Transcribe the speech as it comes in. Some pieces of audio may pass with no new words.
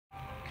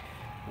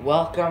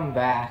Welcome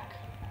back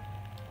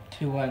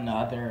to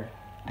another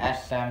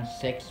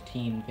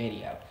SM16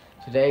 video.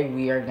 Today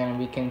we are going to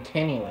be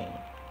continuing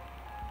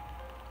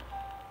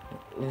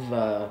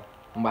the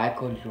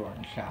Michael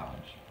Jordan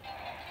Challenge.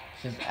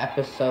 This is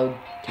episode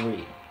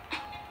 3.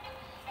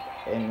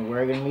 And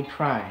we're going to be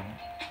trying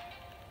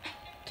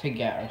to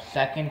get our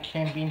second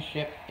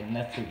championship in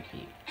the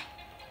 3-peat.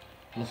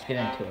 Let's get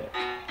into it.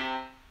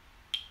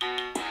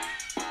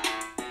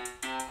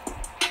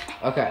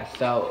 Okay,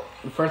 so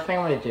the first thing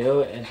I'm gonna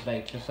do is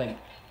just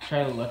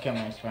try to look at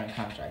my spring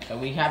contract. So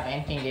we have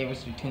Anthony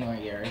Davis for 2 more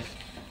years.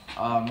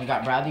 We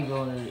got Bradley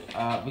Beal,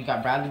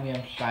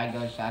 Shai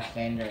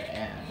Gilgeous-Alexander,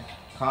 and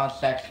Colin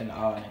Sexton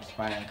all in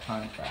expiring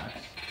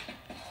contracts.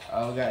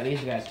 We got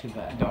these guys too,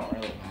 but don't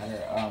really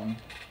matter.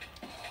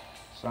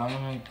 So I'm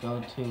gonna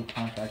go to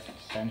contract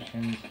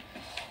extensions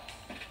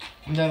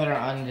that are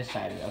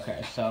undecided.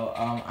 Okay, so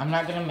I'm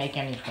not gonna make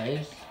any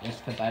trades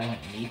just because I don't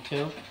need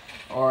to,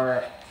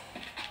 or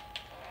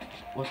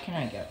what can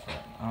I get for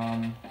it?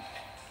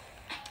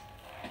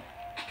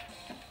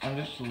 I'm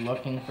just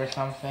looking for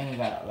something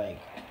that,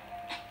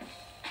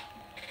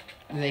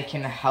 they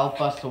can help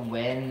us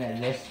win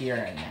this year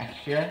and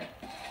next year.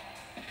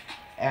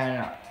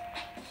 And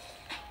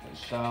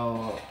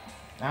so,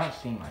 I don't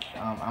see much.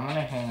 I'm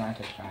gonna hang on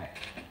to Shai.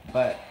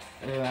 But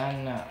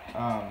then,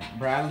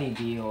 Bradley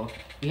Beal,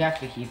 we have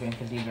to keep him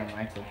because he's our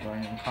Michael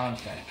Jordan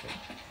contract.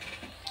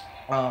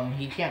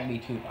 He can't be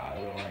too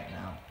valuable right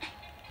now.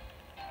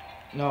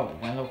 No,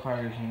 Wendell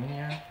Carter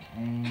Jr.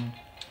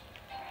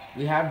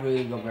 We have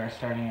Rudy Gobert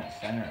starting at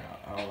center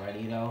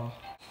already, though.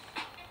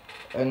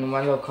 And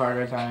Wendell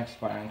Carter's on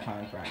expiring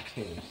contract,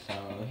 too, so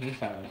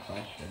he's out of the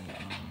question.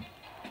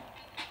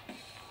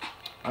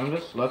 I'm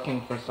just looking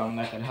for something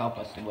that can help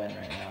us win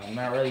right now. I'm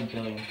not really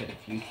building for the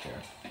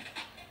future.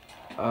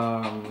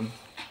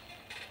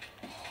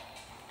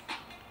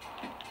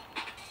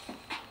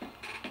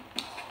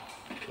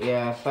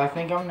 Yeah, so I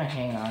think I'm gonna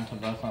hang on to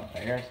both my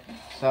players.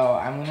 So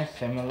I'm gonna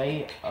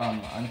simulate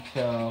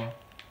until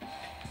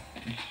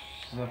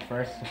the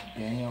 1st of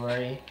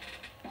January,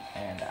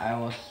 and I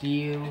will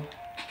see you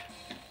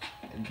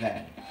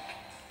then.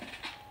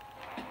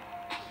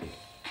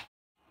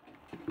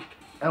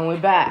 And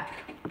we're back.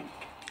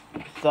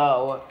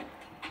 So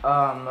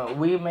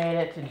we made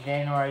it to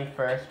January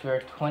 1st.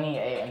 We're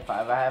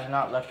 28-5. I have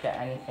not looked at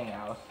anything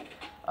else.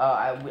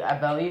 I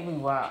believe we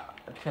went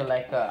to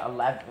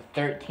a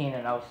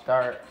 13-0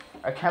 start.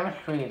 Our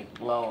chemistry is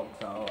low,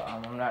 so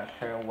I'm not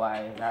sure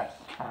why that's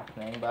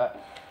happening, but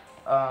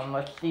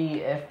let's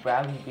see if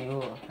Bradley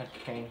Beal has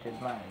changed his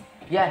mind.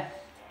 Yes,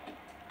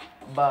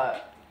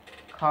 but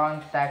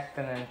Colin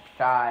Sexton and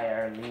Shai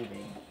are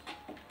leaving.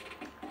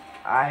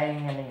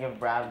 I'm gonna give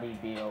Bradley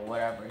Beal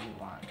whatever he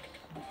wants,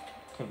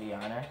 to be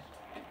honest.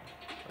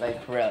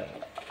 Really,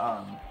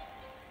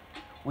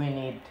 we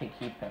need to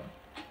keep him.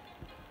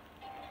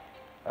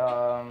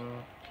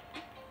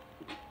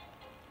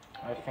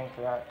 I think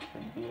that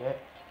should be it.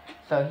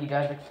 So he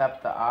does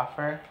accept the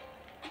offer.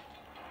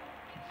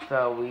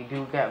 So we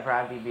do get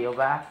Bradley Beal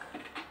back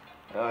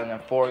in a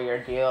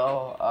 4-year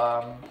deal.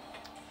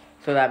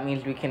 So that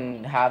means we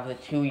can have the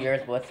 2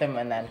 years with him,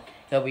 and then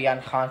he'll be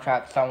on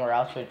contract somewhere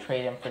else. We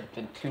trade him for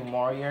the 2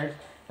 more years,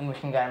 and we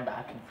can get him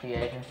back in free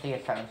agency.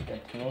 It sounds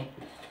good to me.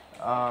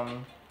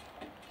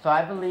 So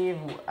I believe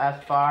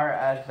as far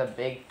as the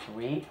big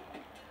 3,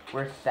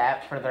 we're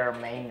set for the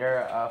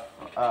remainder of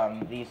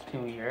these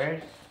 2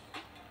 years.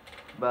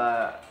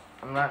 But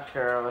I'm not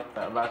sure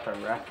about the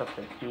rest of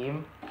the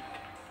team.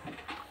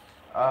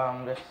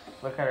 Just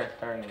look at our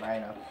starting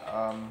lineup.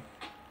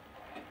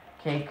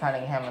 Cade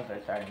Cunningham is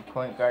our starting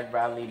point guard.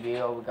 Bradley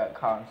Beal. We got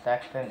Colin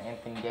Sexton,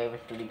 Anthony Davis,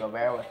 Rudy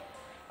Gobert with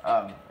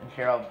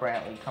Gerald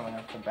Brantley coming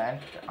off the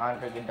bench.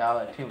 Andre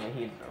Iguodala too, but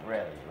he's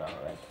really low.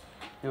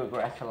 He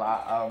regressed a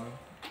lot.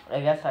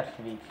 I guess that's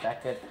to be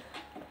expected.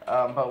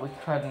 But we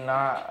could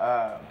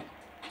not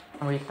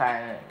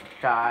re-sign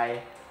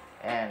Shai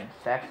and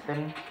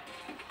Sexton.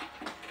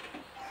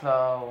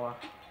 So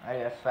I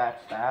guess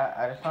that's that.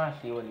 I just want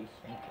to see what he's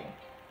thinking.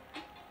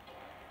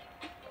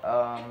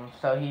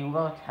 So he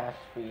will test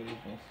free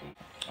agency.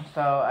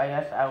 So I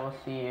guess I will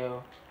see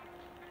you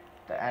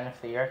at the end of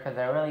the year, because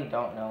I really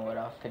don't know what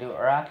else to do.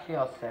 Or actually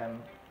I'll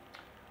sim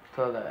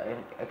till the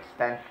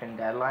extension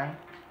deadline.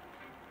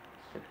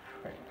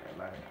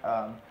 But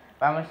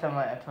I'm going to sim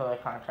it until the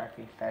contract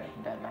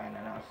extension deadline,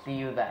 and I'll see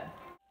you then.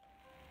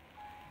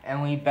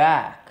 And we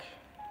back.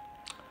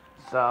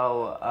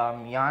 So,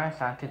 Giannis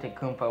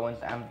Antetokounmpo wins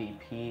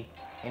MVP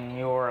in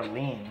New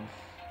Orleans.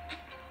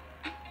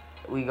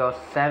 We go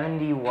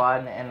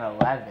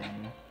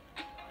 71-11.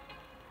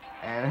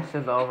 And this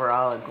is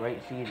overall a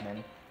great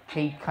season.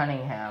 Cade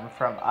Cunningham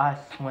from us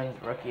wins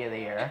Rookie of the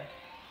Year.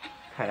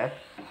 Okay,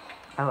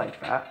 I like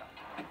that.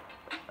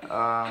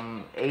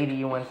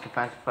 AD wins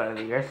Defensive Player of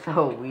the Year.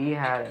 So we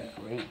had a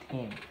great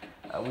team.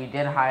 We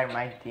did hire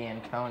Mike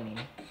D'Antoni.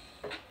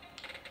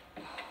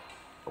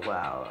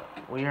 Wow,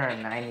 we are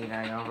a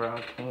 99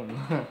 overall team.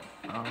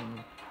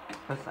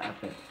 That's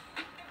epic.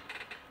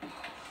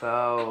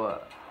 So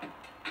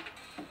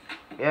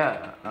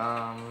yeah,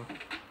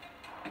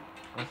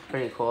 it's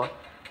pretty cool.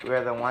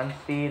 We're the 1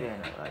 seed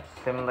and it like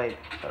simulates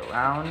the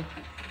round.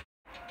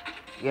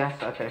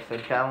 Yes, okay, so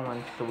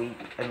gentlemen sweep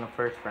in the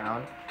first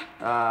round.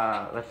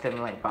 Let's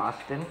simulate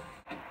Boston.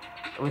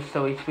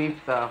 So we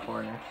sweep the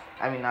Hornets.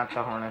 I mean, not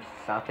the Hornets,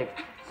 the Celtics.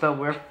 So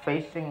we're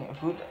facing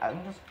who?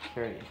 I'm just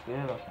curious. Who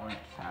do the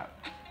Hornets have?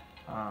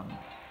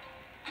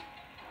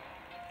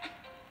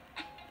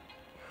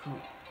 Who?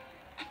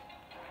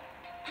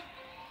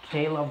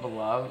 Caleb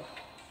Love,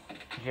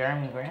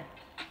 Jeremy Grant.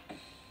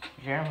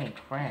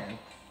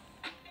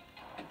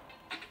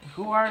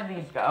 Who are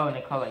these guys? Oh,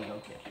 Nikola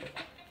Jokic.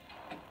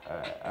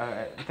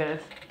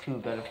 That's too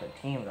good of a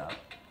team, though.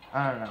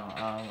 I don't know.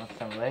 Let's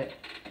simulate.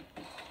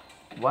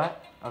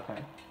 What?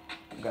 Okay.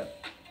 Good.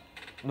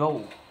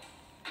 No.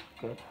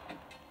 Good.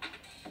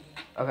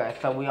 Okay,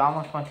 so we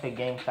almost went to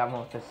game 7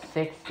 with a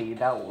 60.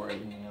 That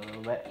worried me a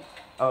little bit.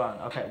 Hold on.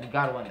 Okay, we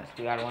gotta win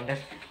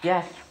this.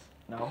 Yes.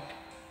 No.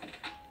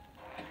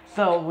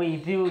 So we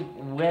do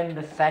win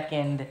the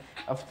second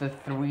of the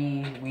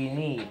 3 we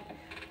need.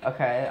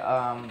 Okay,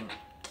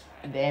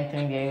 the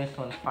Anthony Davis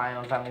wins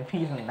finals. I mean,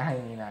 he's a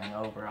 99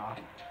 overall.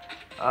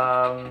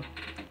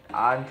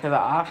 On to the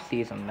off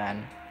season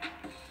then.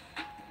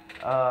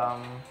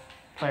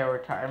 Player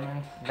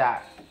retirements.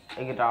 That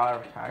Iguodala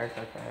retires.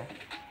 Okay.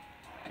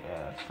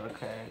 Yeah, it's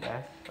okay, I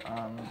guess.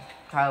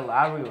 Kyle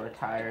Lowry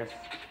retires.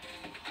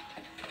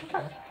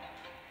 Okay.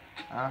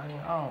 I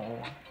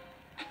know.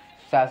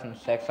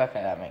 2006.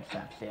 Okay, that makes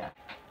sense. Yeah.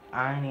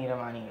 I need a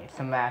money. It's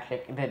a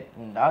Magic. The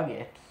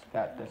Nuggets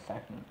got the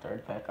 2nd and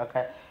 3rd pick.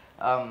 Okay.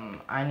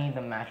 I need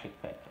the Magic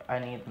pick.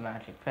 And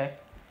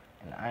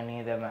I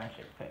need the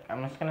Magic pick.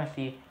 I'm just gonna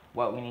see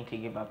what we need to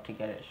give up to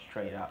get it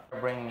straight up.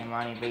 Bring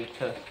EMONI Bates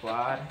to the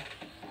squad.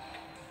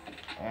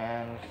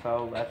 And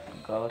so let's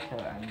go to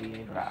the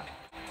NBA draft.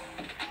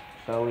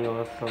 So we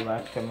will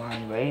select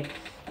EMONI Bates.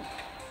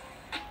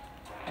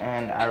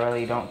 And I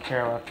really don't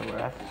care about the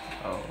rest.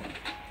 Oh,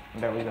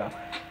 there we go.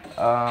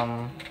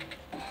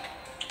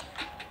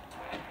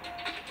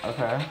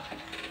 Okay.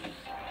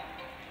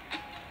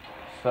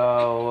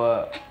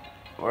 So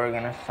we're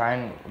gonna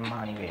sign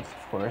EMONI Bates,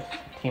 of course.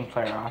 Team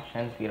player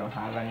options. We don't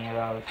have any of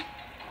those.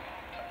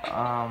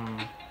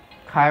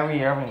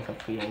 Kyrie Irving's a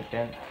free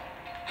agent.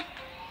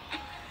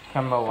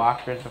 Kemba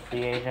Walker's a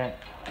free agent.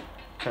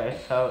 Okay,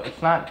 so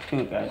it's not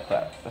too good,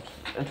 but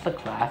it's a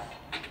class,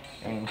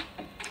 and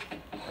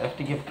I have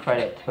to give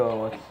credit to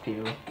what's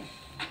due.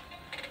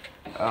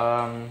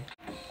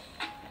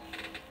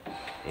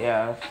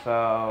 Yeah,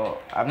 so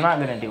I'm not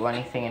gonna do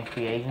anything in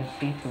free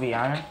agency, to be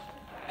honest.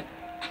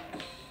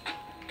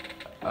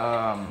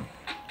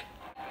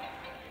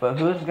 But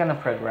who's gonna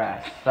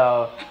progress?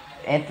 So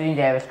Anthony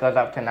Davis goes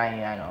up to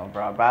 99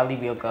 overall. Bradley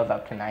Beal goes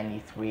up to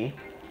 93.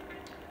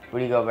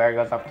 Rudy Gobert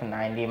goes up to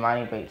 90.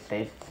 EMONI Bates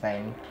stays the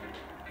same.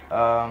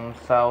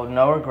 So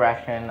no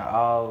regression,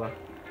 all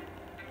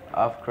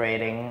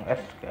upgrading.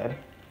 That's good.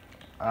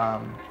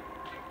 I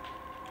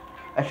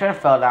should have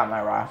filled out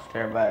my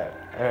roster, but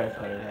it is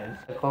what it is.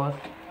 The coolest.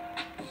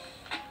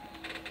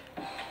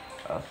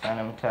 I'll send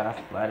him to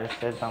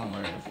athleticism.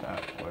 Where is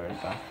that? Where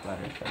is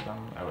athleticism?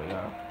 There we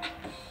go.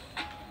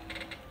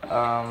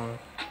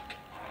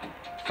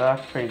 So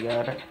that's pretty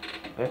good.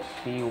 Let's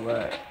see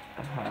what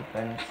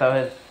happens. So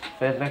his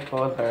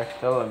physicals are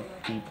still a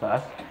B+,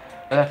 but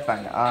that's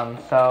fine.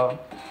 So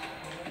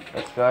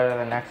let's go to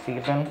the next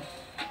season.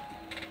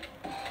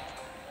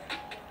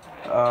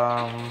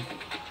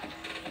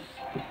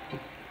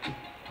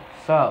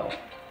 So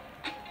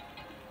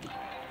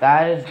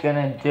that is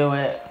gonna do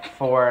it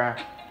for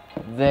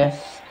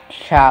this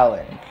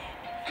challenge.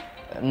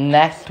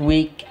 Next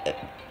week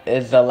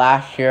is the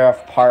last year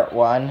of part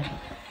 1.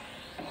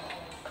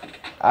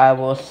 I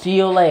will see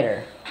you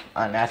later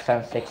on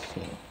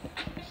SM16.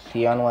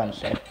 See you on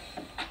Wednesday.